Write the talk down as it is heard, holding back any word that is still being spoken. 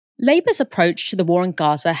Labour's approach to the war in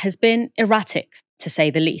Gaza has been erratic, to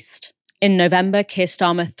say the least. In November, Keir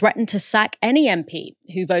Starmer threatened to sack any MP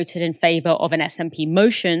who voted in favour of an SNP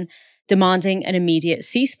motion demanding an immediate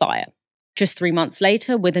ceasefire. Just 3 months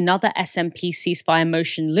later, with another SNP ceasefire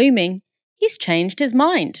motion looming, he's changed his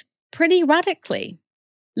mind, pretty radically.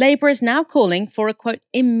 Labour is now calling for a, quote,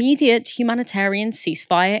 immediate humanitarian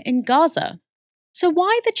ceasefire in Gaza. So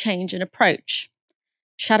why the change in approach?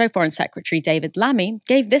 Shadow Foreign Secretary David Lammy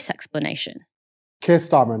gave this explanation. Keir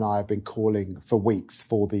Starmer and I have been calling for weeks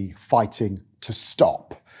for the fighting to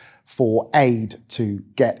stop, for aid to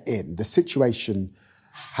get in. The situation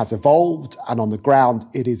has evolved, and on the ground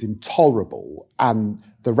it is intolerable, and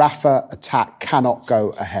the Rafah attack cannot go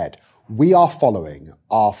ahead. We are following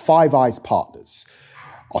our Five Eyes partners,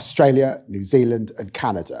 Australia, New Zealand and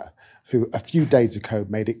Canada, who a few days ago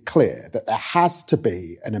made it clear that there has to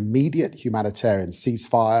be an immediate humanitarian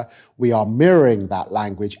ceasefire. We are mirroring that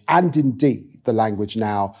language and indeed the language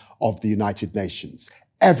now of the United Nations.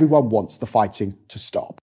 Everyone wants the fighting to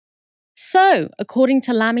stop. So, according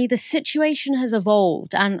to Lammy, the situation has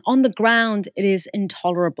evolved and on the ground it is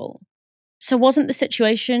intolerable. So wasn't the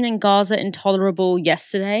situation in Gaza intolerable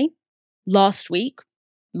yesterday, last week,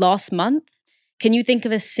 last month? Can you think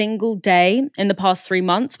of a single day in the past 3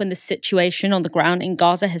 months when the situation on the ground in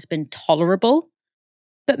Gaza has been tolerable?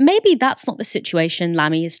 But maybe that's not the situation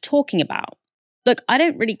Lammy is talking about. Look, I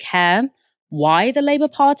don't really care why the Labour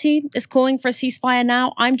Party is calling for a ceasefire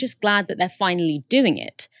now. I'm just glad that they're finally doing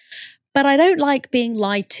it. But I don't like being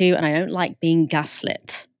lied to and I don't like being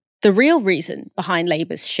gaslit. The real reason behind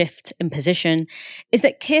Labour's shift in position is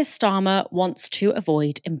that Keir Starmer wants to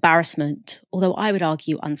avoid embarrassment, although I would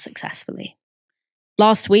argue unsuccessfully.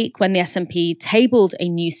 Last week, when the SNP tabled a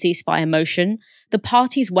new ceasefire motion, the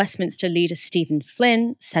party's Westminster leader Stephen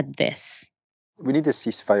Flynn said this. We need a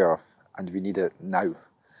ceasefire, and we need it now.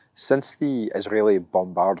 Since the Israeli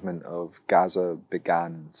bombardment of Gaza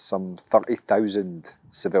began, some 30,000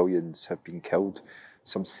 civilians have been killed,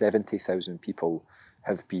 some 70,000 people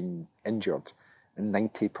have been injured, and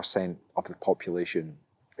 90% of the population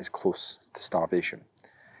is close to starvation.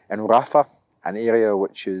 In Rafah, an area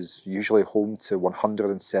which is usually home to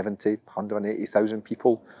 180,000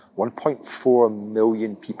 people, 1.4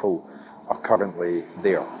 million people are currently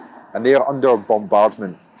there. And they are under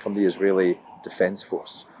bombardment from the Israeli Defence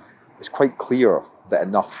Force. It's quite clear that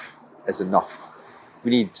enough is enough.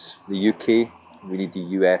 We need the UK, we need the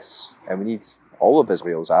US, and we need all of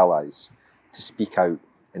Israel's allies to speak out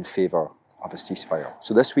in favour of a ceasefire.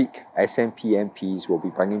 So this week, SNP MPs will be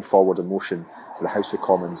bringing forward a motion to the House of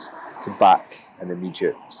Commons to back an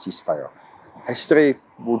immediate ceasefire. History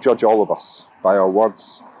will judge all of us by our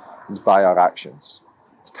words and by our actions.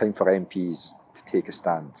 It's time for MPs to take a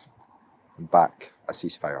stand and back a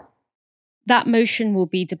ceasefire. That motion will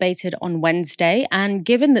be debated on Wednesday, and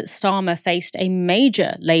given that Starmer faced a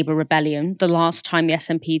major Labour rebellion the last time the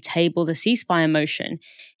SNP tabled a ceasefire motion,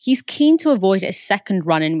 he's keen to avoid a second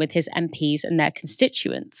run-in with his MPs and their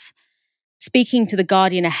constituents. Speaking to The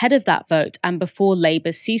Guardian ahead of that vote and before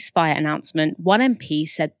Labour's ceasefire announcement, one MP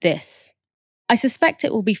said this. I suspect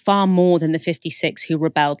it will be far more than the 56 who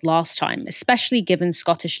rebelled last time, especially given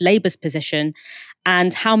Scottish Labour's position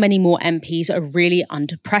and how many more MPs are really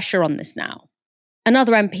under pressure on this now.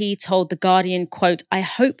 Another MP told The Guardian, quote, I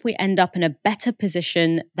hope we end up in a better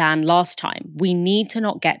position than last time. We need to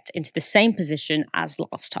not get into the same position as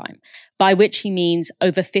last time, by which he means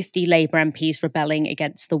over 50 Labour MPs rebelling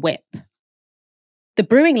against the whip. The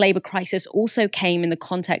brewing Labour crisis also came in the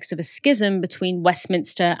context of a schism between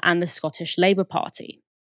Westminster and the Scottish Labour Party.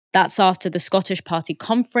 That's after the Scottish Party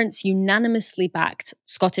conference unanimously backed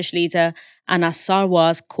Scottish leader Anas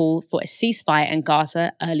Sarwar's call for a ceasefire in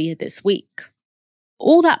Gaza earlier this week.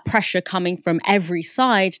 All that pressure coming from every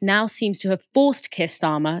side now seems to have forced Keir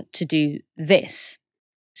Starmer to do this.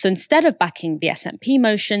 So instead of backing the SNP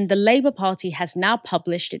motion, the Labour Party has now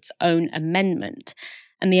published its own amendment.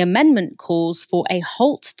 And the amendment calls for a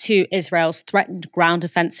halt to Israel's threatened ground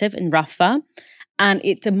offensive in Rafah, and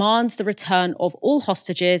it demands the return of all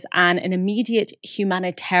hostages and an immediate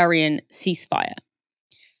humanitarian ceasefire.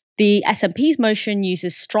 The SNP's motion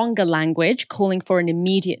uses stronger language, calling for an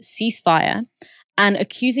immediate ceasefire and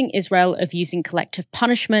accusing Israel of using collective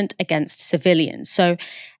punishment against civilians. So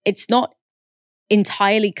it's not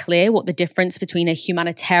entirely clear what the difference between a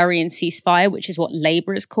humanitarian ceasefire, which is what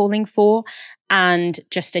Labour is calling for, and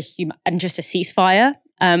just a ceasefire.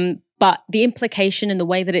 But the implication in the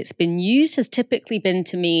way that it's been used has typically been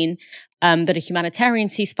to mean that a humanitarian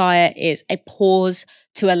ceasefire is a pause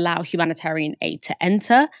to allow humanitarian aid to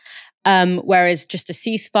enter. Whereas just a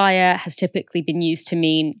ceasefire has typically been used to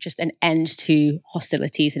mean just an end to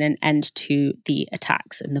hostilities and an end to the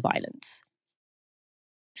attacks and the violence.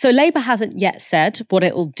 So Labour hasn't yet said what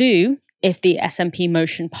it will do if the SNP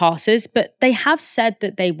motion passes, but they have said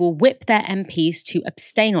that they will whip their MPs to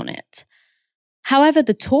abstain on it. However,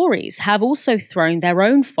 the Tories have also thrown their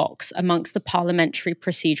own fox amongst the parliamentary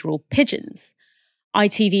procedural pigeons.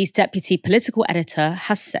 ITV's deputy political editor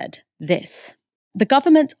has said this. The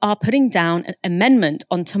government are putting down an amendment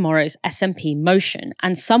on tomorrow's SNP motion,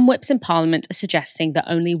 and some whips in Parliament are suggesting that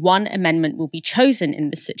only one amendment will be chosen in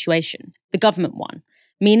this situation, the government one,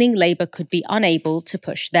 meaning Labour could be unable to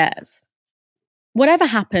push theirs. Whatever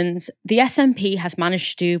happens, the SNP has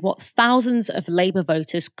managed to do what thousands of Labour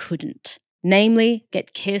voters couldn't, namely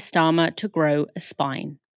get Keir Starmer to grow a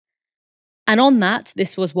spine. And on that,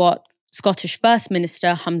 this was what Scottish First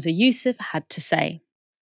Minister Humza Yousaf had to say.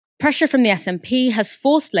 Pressure from the SNP has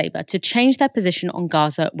forced Labour to change their position on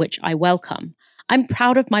Gaza, which I welcome. I'm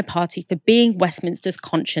proud of my party for being Westminster's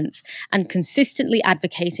conscience and consistently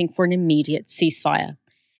advocating for an immediate ceasefire.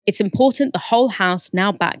 It's important the whole House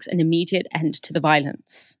now backs an immediate end to the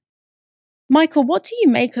violence. Michael, what do you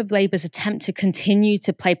make of Labour's attempt to continue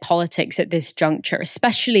to play politics at this juncture,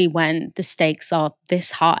 especially when the stakes are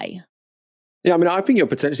this high? Yeah, I mean, I think you're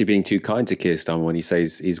potentially being too kind to Keir Starmer when you say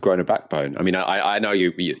he's grown a backbone. I mean, I know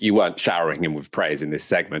you weren't showering him with praise in this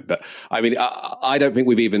segment, but I mean, I don't think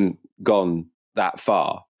we've even gone that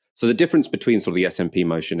far. So the difference between sort of the SNP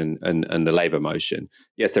motion and the Labour motion,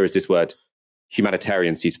 yes, there is this word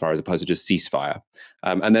humanitarian ceasefire as opposed to just ceasefire.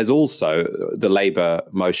 And there's also the Labour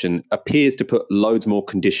motion appears to put loads more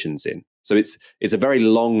conditions in. So it's a very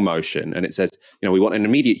long motion, and it says, we want an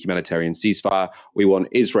immediate humanitarian ceasefire. We want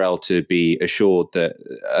Israel to be assured that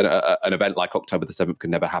an event like October the 7th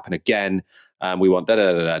can never happen again. We want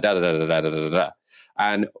da-da-da-da-da-da-da-da-da-da.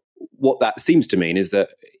 And what that seems to mean is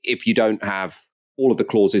that if you don't have all of the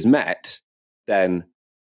clauses met, then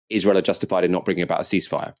Israel are justified in not bringing about a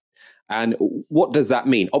ceasefire. And what does that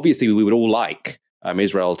mean? Obviously, we would all like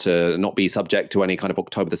Israel to not be subject to any kind of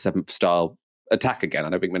October the 7th style attack again. I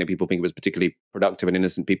don't think many people think it was particularly productive and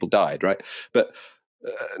innocent people died, right? But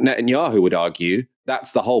Netanyahu would argue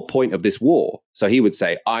that's the whole point of this war. So he would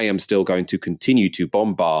say, I am still going to continue to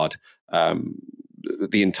bombard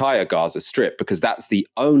the entire Gaza Strip because that's the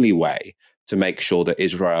only way to make sure that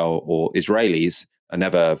Israel or Israelis are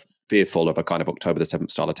never fearful of a kind of October the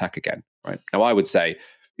 7th style attack again, right? Now, I would say,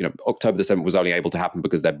 October the 7th was only able to happen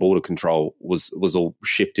because their border control was all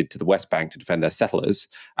shifted to the West Bank to defend their settlers,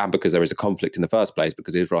 and because there is a conflict in the first place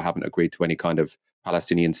because Israel haven't agreed to any kind of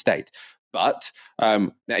Palestinian state. But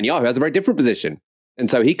Netanyahu has a very different position. And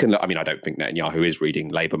so he can, I don't think Netanyahu is reading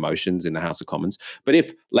Labour motions in the House of Commons, but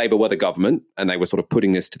if Labour were the government and they were sort of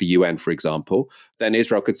putting this to the UN, for example, then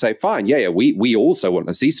Israel could say, fine, we also want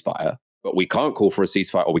a ceasefire, but we can't call for a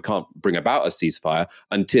ceasefire or we can't bring about a ceasefire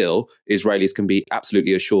until Israelis can be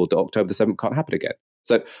absolutely assured that October the 7th can't happen again.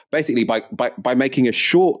 So basically, by making a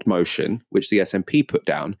short motion, which the SNP put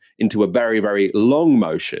down, into a very, very long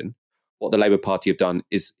motion, what the Labour Party have done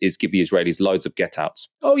is give the Israelis loads of get-outs.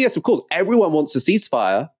 Oh, yes, of course, everyone wants a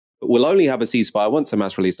ceasefire, but we'll only have a ceasefire once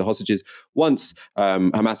Hamas release the hostages, once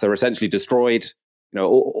Hamas are essentially destroyed.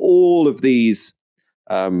 All of these,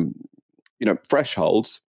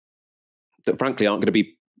 thresholds that frankly aren't going to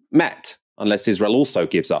be met unless Israel also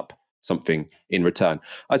gives up something in return.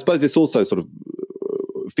 I suppose this also sort of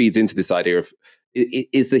feeds into this idea of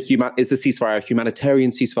is the ceasefire a humanitarian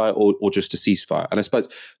ceasefire or just a ceasefire? And I suppose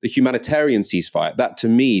the humanitarian ceasefire, that to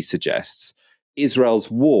me suggests Israel's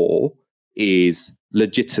war is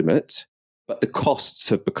legitimate, but the costs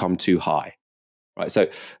have become too high. Right, so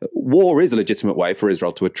war is a legitimate way for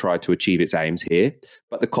Israel to try to achieve its aims here,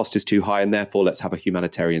 but the cost is too high, and therefore let's have a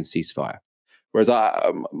humanitarian ceasefire. Whereas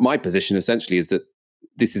my position essentially is that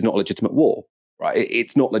this is not a legitimate war, right?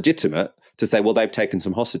 It's not legitimate to say, well, they've taken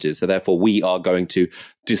some hostages, so therefore we are going to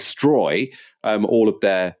destroy all of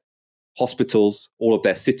their hospitals, all of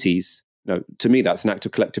their cities. To me, that's an act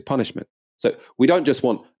of collective punishment. So we don't just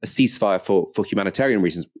want a ceasefire for humanitarian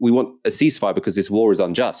reasons. We want a ceasefire because this war is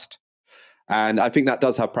unjust. And I think that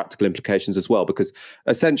does have practical implications as well, because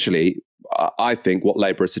essentially, I think what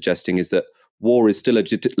Labour is suggesting is that war is still a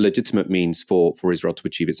legitimate means for Israel to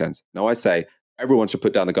achieve its ends. Now, I say everyone should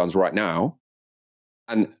put down the guns right now,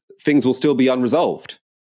 and things will still be unresolved.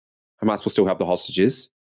 Hamas will still have the hostages.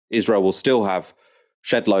 Israel will still have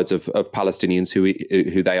shed loads of Palestinians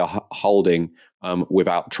who they are holding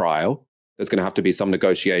without trial. There's going to have to be some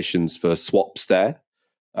negotiations for swaps there.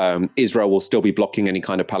 Israel will still be blocking any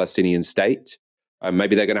kind of Palestinian state.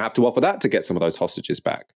 Maybe they're going to have to offer that to get some of those hostages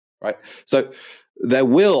back, right? So there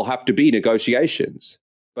will have to be negotiations.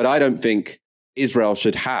 But I don't think Israel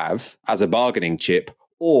should have as a bargaining chip,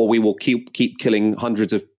 or we will keep killing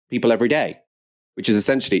hundreds of people every day, which is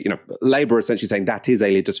essentially, Labour essentially saying that is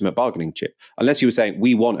a legitimate bargaining chip. Unless you were saying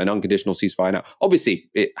we want an unconditional ceasefire now. Obviously,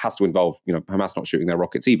 it has to involve, Hamas not shooting their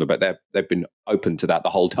rockets either, but they've been open to that the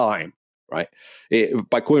whole time, right?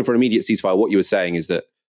 By calling for an immediate ceasefire, what you were saying is that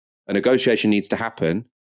a negotiation needs to happen,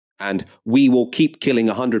 and we will keep killing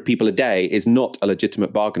 100 people a day is not a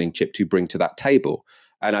legitimate bargaining chip to bring to that table.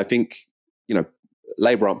 And I think,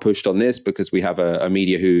 Labour aren't pushed on this because we have a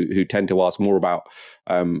media who tend to ask more about,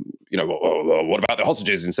 what about the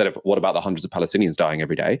hostages instead of what about the hundreds of Palestinians dying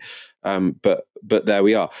every day? But there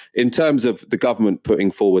we are. In terms of the government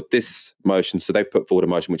putting forward this motion, so they've put forward a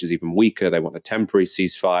motion which is even weaker. They want a temporary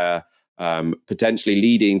ceasefire, potentially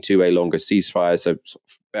leading to a longer ceasefire. So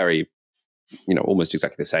very, almost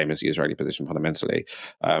exactly the same as the Israeli position fundamentally.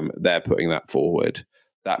 They're putting that forward.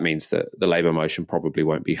 That means that the Labour motion probably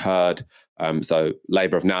won't be heard. So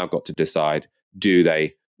Labour have now got to decide, do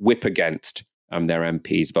they whip against their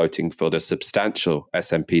MPs voting for the substantial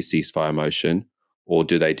SNP ceasefire motion, or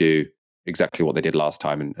do they do exactly what they did last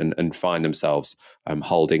time and find themselves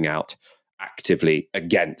holding out actively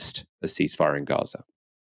against a ceasefire in Gaza?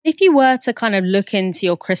 If you were to kind of look into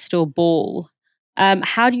your crystal ball,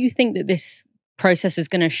 how do you think that this process is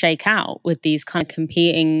going to shake out with these kind of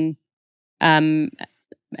competing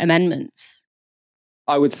amendments?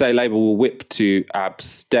 I would say Labour will whip to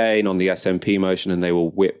abstain on the SNP motion, and they will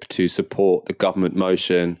whip to support the government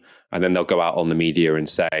motion. And then they'll go out on the media and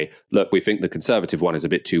say, look, we think the Conservative one is a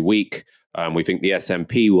bit too weak. We think the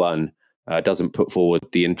SNP one doesn't put forward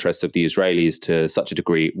the interests of the Israelis to such a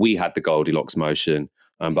degree. We had the Goldilocks motion,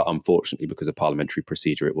 but unfortunately, because of parliamentary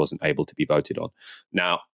procedure, it wasn't able to be voted on.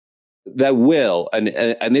 Now, there will,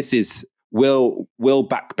 and this is, will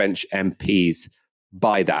backbench MPs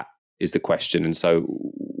buy that? Is the question. And so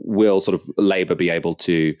will sort of Labour be able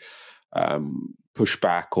to push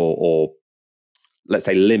back or let's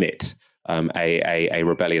say limit a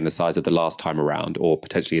rebellion the size of the last time around, or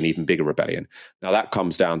potentially an even bigger rebellion? Now that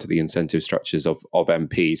comes down to the incentive structures of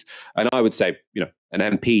MPs. And I would say, an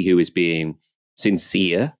MP who is being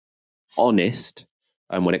sincere, honest,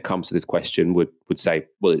 and when it comes to this question would say,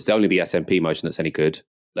 well, it's only the SNP motion that's any good.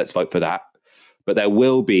 Let's vote for that. But there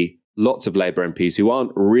will be lots of Labour MPs who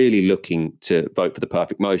aren't really looking to vote for the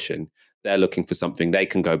perfect motion. They're looking for something they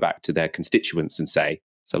can go back to their constituents and say.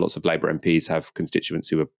 So lots of Labour MPs have constituents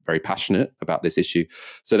who are very passionate about this issue.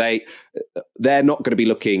 So they're not going to be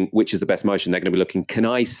looking, which is the best motion. They're going to be looking, can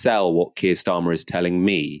I sell what Keir Starmer is telling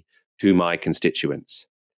me to my constituents?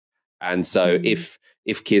 And so if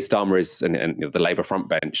Keir Starmer is, and the Labour front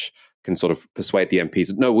bench can sort of persuade the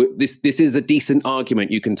MPs, no, this is a decent argument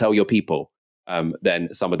you can tell your people, then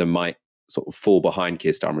some of them might sort of fall behind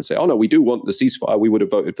Keir Starmer and say, oh no, we do want the ceasefire. We would have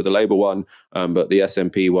voted for the Labour one, but the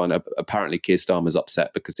SNP one, apparently Keir Starmer's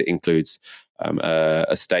upset because it includes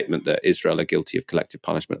a statement that Israel are guilty of collective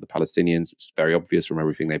punishment of the Palestinians, which is very obvious from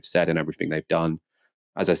everything they've said and everything they've done.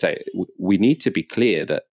 As I say, we need to be clear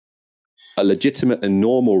that a legitimate and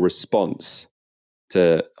normal response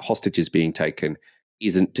to hostages being taken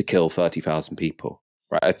isn't to kill 30,000 people.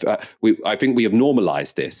 Right? I think we have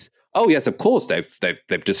normalized this. Oh yes, of course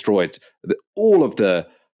they've destroyed all of the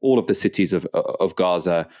cities of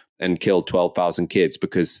Gaza and killed 12,000 kids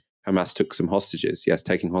because Hamas took some hostages. Yes,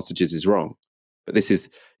 taking hostages is wrong, but this is,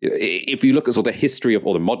 if you look at sort of the history of,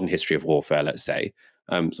 or the modern history of warfare, let's say,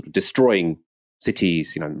 sort of destroying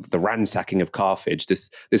cities, the ransacking of Carthage.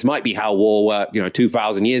 This might be how war worked,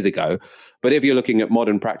 2,000 years ago. But if you're looking at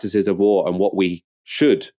modern practices of war and what we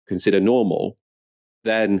should consider normal,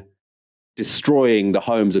 then destroying the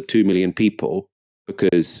homes of 2 million people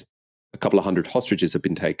because a couple of hundred hostages have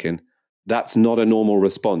been taken, that's not a normal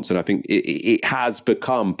response. And I think it has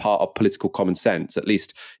become part of political common sense, at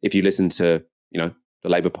least if you listen to, the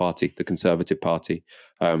Labour Party, the Conservative Party,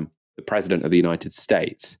 the President of the United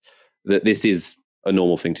States, that this is a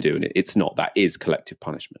normal thing to do. And it's not. That is collective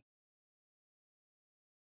punishment.